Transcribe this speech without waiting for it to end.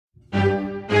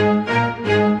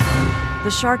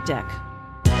the Shark Deck.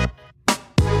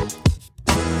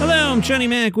 Hello, I'm Johnny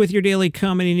Mac with your daily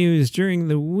comedy news. During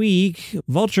the week,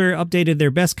 Vulture updated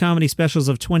their best comedy specials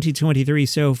of 2023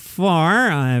 so far.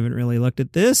 I haven't really looked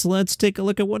at this. Let's take a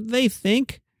look at what they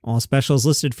think. All specials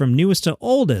listed from newest to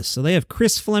oldest. So they have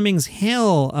Chris Fleming's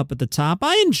Hell up at the top.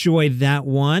 I enjoyed that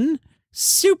one.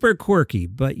 Super quirky,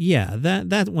 but yeah,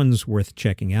 that one's worth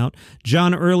checking out.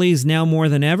 John Early's Now More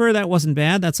Than Ever. That wasn't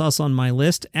bad. That's also on my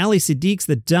list. Ali Sadiq's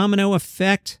The Domino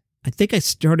Effect. I think I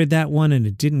started that one and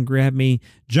it didn't grab me.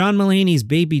 John Mulaney's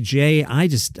Baby J. I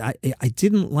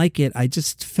didn't like it. I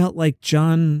just felt like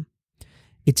John...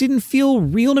 It didn't feel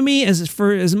real to me.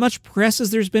 For as much press as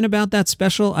there's been about that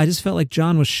special, I just felt like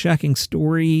John was shucking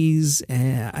stories.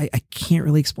 I can't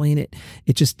really explain it.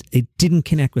 It didn't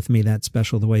connect with me, that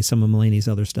special, the way some of Mulaney's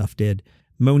other stuff did.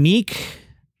 Monique.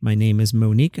 My name is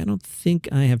Monique. I don't think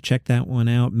I have checked that one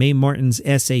out. Mae Martin's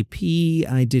SAP.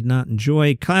 I did not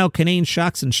enjoy. Kyle Kinane,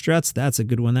 Shocks and Struts. That's a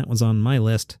good one. That was on my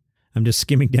list. I'm just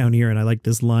skimming down here and I like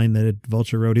this line that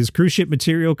Vulture wrote. His cruise ship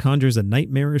material conjures a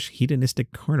nightmarish,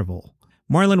 hedonistic carnival.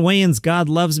 Marlon Wayans, God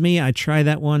Loves Me. I tried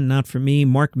that one, not for me.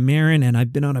 Mark Maron, and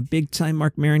I've been on a big-time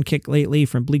Mark Maron kick lately,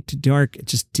 From Bleak to Dark. I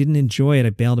just didn't enjoy it. I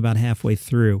bailed about halfway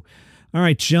through. All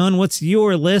right, John, what's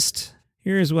your list?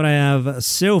 Here's what I have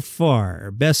so far.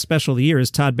 Best special of the year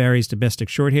is Todd Barry's Domestic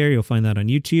Shorthair. You'll find that on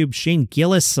YouTube. Shane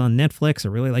Gillis on Netflix. I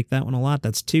really like that one a lot.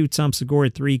 That's 2. Tom Segura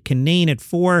at 3. Kinane at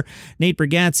 4. Nate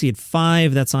Bargatze at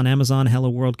 5. That's on Amazon.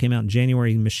 Hello World came out in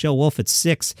January. Michelle Wolf at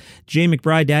 6. Jay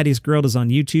McBride, Daddy's Girl, is on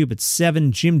YouTube at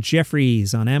 7. Jim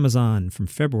Jeffries on Amazon from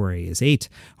February is 8.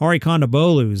 Hari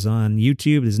Kondabolu's on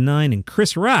YouTube is 9. And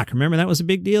Chris Rock. Remember, that was a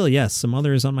big deal. Yes, some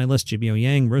others on my list. Jimmy O.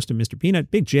 Yang, Roasted Mr. Peanut,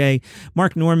 Big J,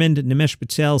 Mark Normand, Nimesh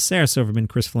Patel, Sarah Silverman,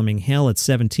 Chris Fleming, Hell at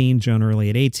 17, John Early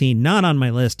at 18. Not on my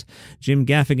list. Jim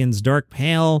Gaffigan's Dark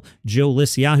Pale. Joe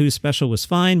List special was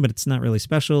fine, but it's not really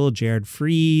special. Jared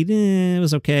Freed, it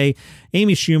was okay.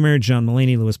 Amy Schumer, John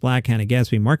Mulaney, Louis Black, Hannah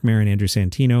Gadsby, Mark Maron, Andrew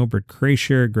Santino, Bert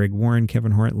Kreischer, Greg Warren,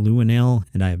 Kevin Hart, Lou Anel,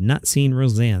 and I have not seen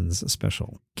Roseanne's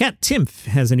special. Kat Timpf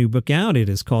has a new book out. It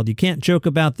is called You Can't Joke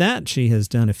About That. She has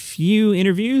done a few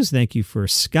interviews. Thank you for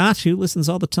Scott, who listens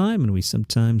all the time, and we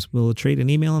sometimes will trade an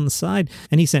email on the side.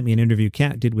 And he sent me an interview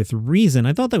Kat did with Reason.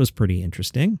 I thought that was pretty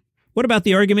interesting. What about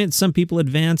the argument some people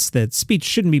advance that speech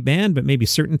shouldn't be banned, but maybe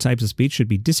certain types of speech should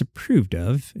be disapproved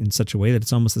of in such a way that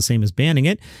it's almost the same as banning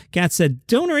it? Kat said,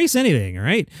 don't erase anything, all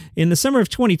right? In the summer of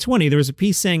 2020, there was a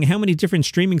piece saying how many different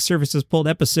streaming services pulled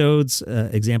episodes,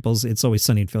 examples, It's Always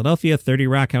Sunny in Philadelphia, 30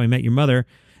 Rock, How I Met Your Mother.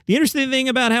 The interesting thing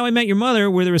about How I Met Your Mother,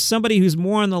 where there was somebody who's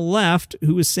more on the left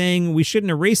who was saying we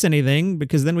shouldn't erase anything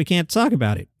because then we can't talk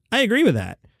about it. I agree with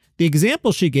that. The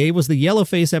example she gave was the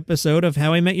Yellowface episode of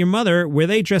How I Met Your Mother, where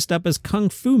they dressed up as kung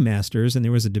fu masters, and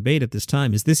there was a debate at this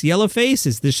time. Is this Yellowface?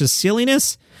 Is this just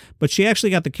silliness? But she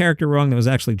actually got the character wrong that was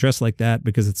actually dressed like that,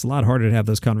 because it's a lot harder to have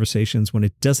those conversations when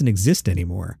it doesn't exist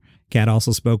anymore. Kat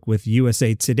also spoke with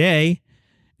USA Today,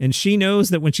 and she knows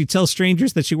that when she tells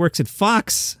strangers that she works at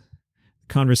Fox,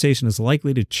 the conversation is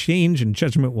likely to change and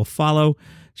judgment will follow.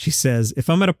 She says, if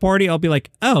I'm at a party, I'll be like,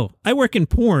 oh, I work in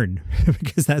porn,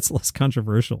 because that's less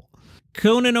controversial.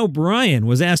 Conan O'Brien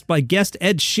was asked by guest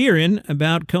Ed Sheeran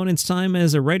about Conan's time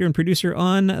as a writer and producer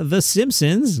on The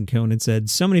Simpsons. And Conan said,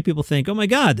 so many people think, oh my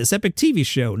God, this epic TV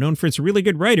show known for its really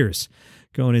good writers.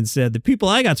 Conan said, the people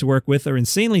I got to work with are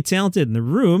insanely talented, and the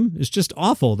room is just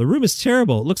awful. The room is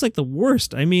terrible. It looks like the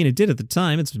worst. I mean, it did at the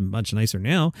time. It's much nicer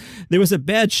now. There was a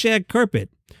bad shag carpet.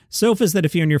 Sofas that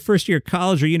if you're in your first year of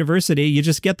college or university, you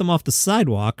just get them off the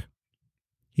sidewalk.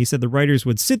 He said the writers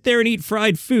would sit there and eat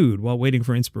fried food while waiting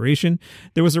for inspiration.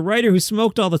 There was a writer who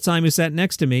smoked all the time who sat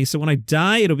next to me, so when I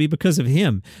die, it'll be because of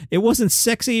him. It wasn't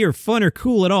sexy or fun or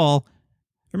cool at all.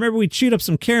 I remember we chewed up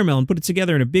some caramel and put it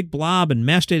together in a big blob and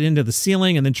mashed it into the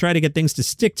ceiling and then try to get things to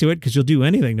stick to it because you'll do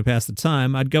anything to pass the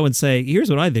time. I'd go and say, here's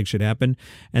what I think should happen,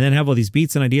 and then have all these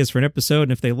beats and ideas for an episode,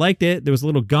 and if they liked it, there was a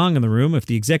little gong in the room. If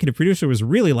the executive producer was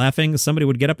really laughing, somebody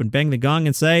would get up and bang the gong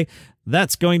and say,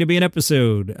 that's going to be an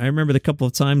episode. I remember the couple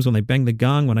of times when they banged the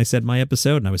gong when I said my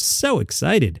episode, and I was so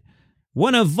excited.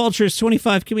 One of Vulture's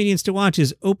 25 comedians to watch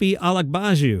is Opie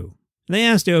Alagbaju. They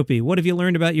asked Opie, what have you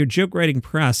learned about your joke writing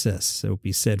process?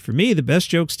 Opie said, for me, the best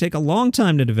jokes take a long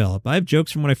time to develop. I have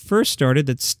jokes from when I first started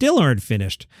that still aren't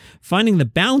finished. Finding the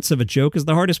bounce of a joke is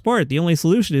the hardest part. The only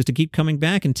solution is to keep coming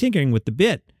back and tinkering with the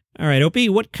bit. All right, Opie,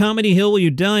 what comedy hill will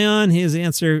you die on? His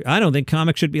answer, I don't think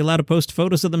comics should be allowed to post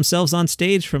photos of themselves on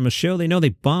stage from a show they know they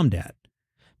bombed at.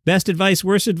 Best advice,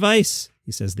 worst advice?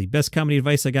 He says, the best comedy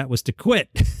advice I got was to quit.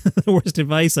 The worst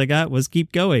advice I got was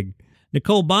keep going.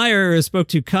 Nicole Byer spoke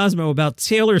to Cosmo about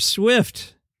Taylor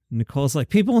Swift. Nicole's like,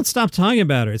 people won't stop talking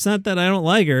about her. It's not that I don't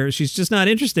like her. She's just not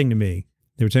interesting to me.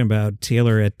 They were talking about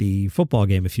Taylor at the football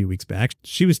game a few weeks back.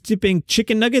 She was dipping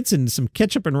chicken nuggets in some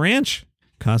ketchup and ranch.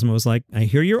 Cosmo was like, I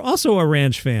hear you're also a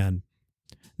ranch fan.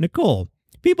 Nicole,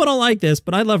 people don't like this,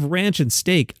 but I love ranch and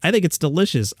steak. I think it's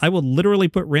delicious. I will literally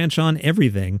put ranch on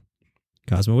everything.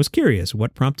 Cosmo was curious.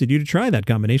 What prompted you to try that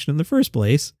combination in the first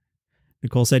place?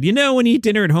 Nicole said, you know, when you eat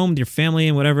dinner at home with your family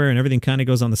and whatever, and everything kind of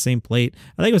goes on the same plate.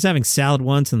 I think I was having salad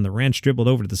once and the ranch dribbled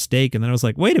over to the steak, and then I was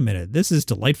like, wait a minute, this is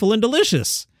delightful and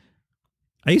delicious.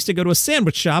 I used to go to a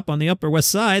sandwich shop on the Upper West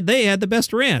Side. They had the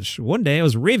best ranch. One day I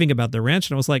was raving about the ranch,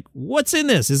 and I was like, what's in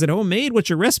this? Is it homemade? What's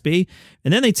your recipe?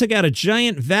 And then they took out a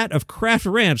giant vat of Kraft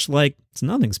ranch, like, it's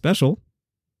nothing special.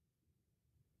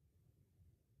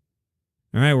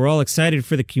 All right, we're all excited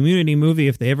for the Community movie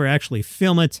if they ever actually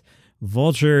film it.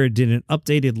 Vulture did an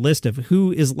updated list of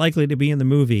who is likely to be in the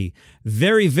movie.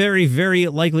 Very, very, very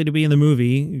likely to be in the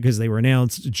movie, because they were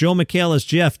announced. Joel McHale as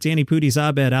Jeff, Danny Pudi's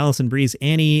Abed, Allison Bree's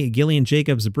Annie, Gillian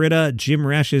Jacobs Britta, Jim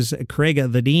Rash's Craig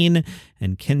the Dean,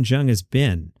 and Ken Jeong as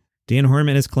Ben. Dan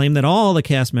Harmon has claimed that all the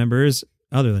cast members,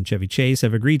 other than Chevy Chase,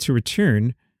 have agreed to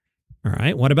return. All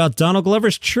right, what about Donald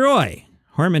Glover's Troy?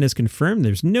 Harmon has confirmed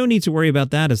there's no need to worry about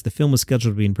that, as the film was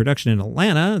scheduled to be in production in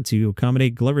Atlanta to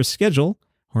accommodate Glover's schedule.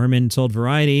 Harmon told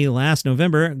Variety last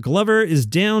November, Glover is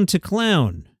down to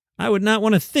clown. I would not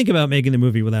want to think about making the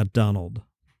movie without Donald.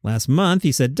 Last month,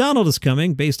 he said Donald is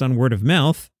coming based on word of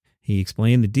mouth. He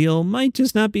explained the deal might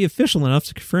just not be official enough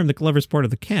to confirm that Glover's part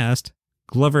of the cast.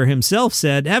 Glover himself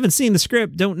said, haven't seen the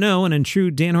script, don't know, and in true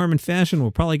Dan Harmon fashion,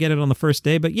 we'll probably get it on the first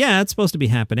day, but yeah, it's supposed to be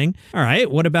happening. All right,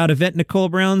 what about Yvette Nicole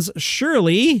Brown's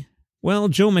Shirley? Well,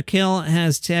 Joel McHale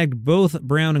has tagged both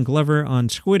Brown and Glover on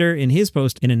Twitter in his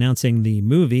post in announcing the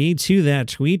movie. To that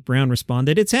tweet, Brown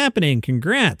responded, it's happening,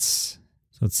 congrats.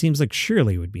 So it seems like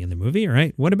Shirley would be in the movie, all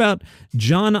right? What about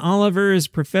John Oliver's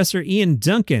Professor Ian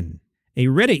Duncan? A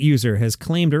Reddit user has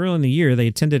claimed early in the year they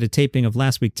attended a taping of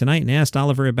Last Week Tonight and asked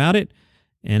Oliver about it.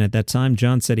 And at that time,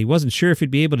 John said he wasn't sure if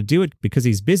he'd be able to do it because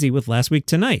he's busy with Last Week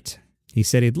Tonight. He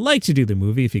said he'd like to do the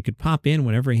movie if he could pop in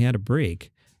whenever he had a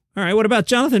break. All right, what about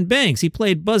Jonathan Banks? He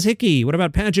played Buzz Hickey. What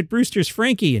about Paget Brewster's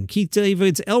Frankie and Keith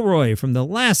David's Elroy from the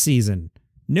last season?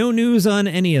 No news on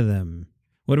any of them.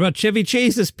 What about Chevy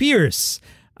Chase's Pierce?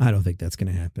 I don't think that's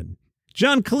going to happen.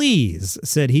 John Cleese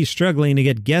said he's struggling to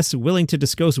get guests willing to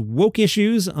discuss woke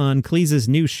issues on Cleese's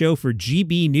new show for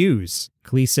GB News.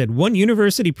 Cleese said, one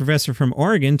university professor from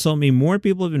Oregon told me more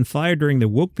people have been fired during the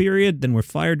woke period than were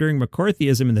fired during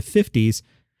McCarthyism in the 50s.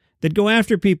 They'd go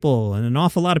after people, and an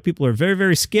awful lot of people are very,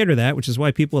 very scared of that, which is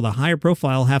why people with a higher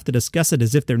profile have to discuss it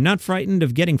as if they're not frightened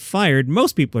of getting fired.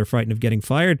 Most people are frightened of getting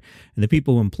fired, and the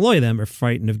people who employ them are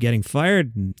frightened of getting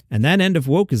fired, and that end of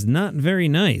woke is not very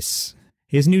nice.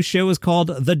 His new show is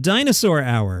called The Dinosaur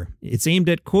Hour. It's aimed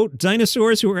at, quote,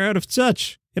 dinosaurs who are out of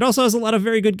touch. It also has a lot of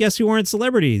very good guests who aren't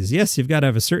celebrities. Yes, you've got to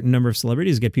have a certain number of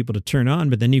celebrities to get people to turn on,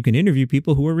 but then you can interview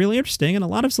people who are really interesting, and a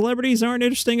lot of celebrities aren't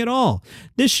interesting at all.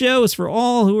 This show is for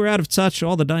all who are out of touch,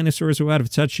 all the dinosaurs who are out of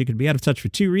touch. You can be out of touch for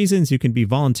two reasons. You can be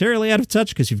voluntarily out of touch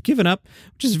because you've given up,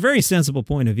 which is a very sensible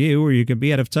point of view, or you can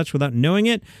be out of touch without knowing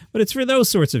it, but it's for those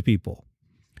sorts of people.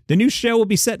 The new show will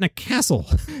be set in a castle.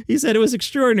 He said it was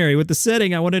extraordinary. With the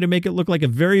setting, I wanted to make it look like a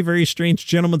very, very strange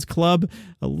gentleman's club,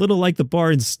 a little like the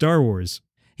bar in Star Wars.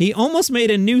 He almost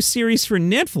made a new series for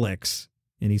Netflix.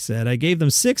 And he said, I gave them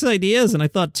 6 ideas and I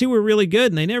thought 2 were really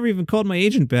good and they never even called my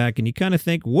agent back. And you kind of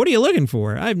think, what are you looking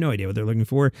for? I have no idea what they're looking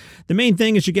for. The main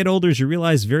thing as you get older is you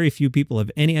realize very few people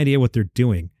have any idea what they're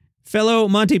doing. Fellow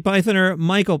Monty Pythoner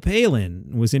Michael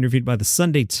Palin was interviewed by the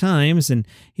Sunday Times, and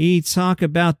he talked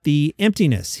about the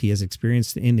emptiness he has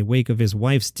experienced in the wake of his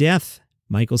wife's death.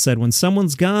 Michael said, when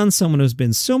someone's gone, someone who's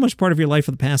been so much part of your life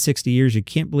for the past 60 years, you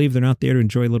can't believe they're not there to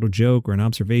enjoy a little joke or an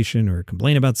observation or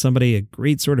complain about somebody. A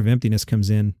great sort of emptiness comes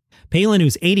in. Palin,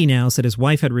 who's 80 now, said his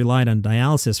wife had relied on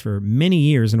dialysis for many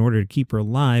years in order to keep her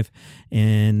alive,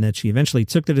 and that she eventually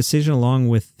took the decision along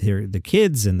with the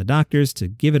kids and the doctors to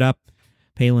give it up.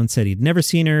 Palin said he'd never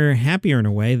seen her happier in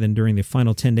a way than during the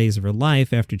final 10 days of her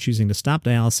life after choosing to stop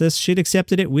dialysis. She'd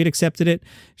accepted it. We'd accepted it.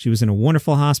 She was in a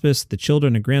wonderful hospice. The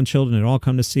children and grandchildren had all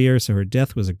come to see her, so her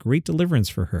death was a great deliverance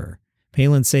for her.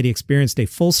 Palin said he experienced a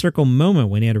full-circle moment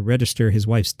when he had to register his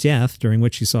wife's death, during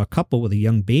which he saw a couple with a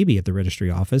young baby at the registry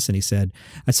office, and he said,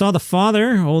 I saw the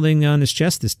father holding on his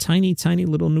chest this tiny, tiny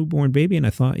little newborn baby, and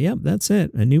I thought, yep, that's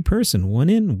it. A new person. One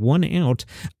in, one out.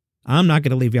 I'm not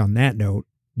going to leave you on that note.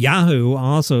 Yahoo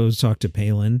also talked to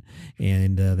Palin,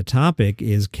 and the topic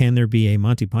is, can there be a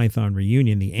Monty Python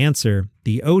reunion? The answer,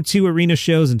 the O2 Arena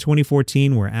shows in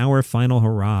 2014 were our final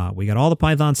hurrah. We got all the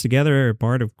Pythons together,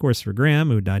 apart, of course, for Graham,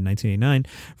 who died in 1989.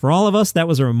 For all of us, that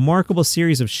was a remarkable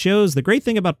series of shows. The great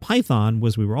thing about Python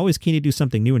was we were always keen to do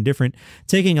something new and different.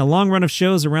 Taking a long run of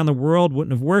shows around the world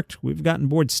wouldn't have worked. We've gotten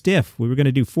bored stiff. We were going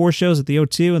to do 4 shows at the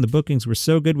O2, and the bookings were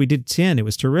so good we did 10. It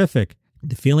was terrific.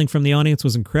 The feeling from the audience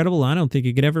was incredible. I don't think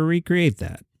you could ever recreate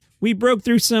that. We broke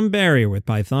through some barrier with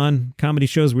Python. Comedy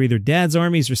shows were either dad's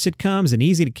armies or sitcoms and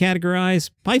easy to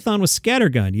categorize. Python was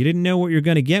scattergun. You didn't know what you were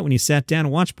going to get when you sat down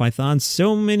and watched Python.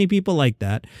 So many people like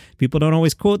that. People don't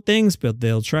always quote things, but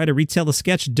they'll try to retell the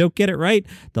sketch, don't get it right.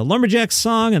 The Lumberjack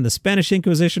song and the Spanish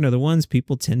Inquisition are the ones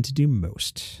people tend to do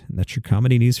most. And that's your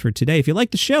comedy news for today. If you like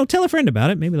the show, tell a friend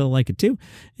about it. Maybe they'll like it too.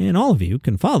 And all of you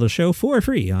can follow the show for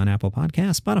free on Apple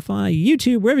Podcasts, Spotify,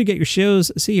 YouTube, wherever you get your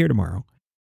shows. See you here tomorrow.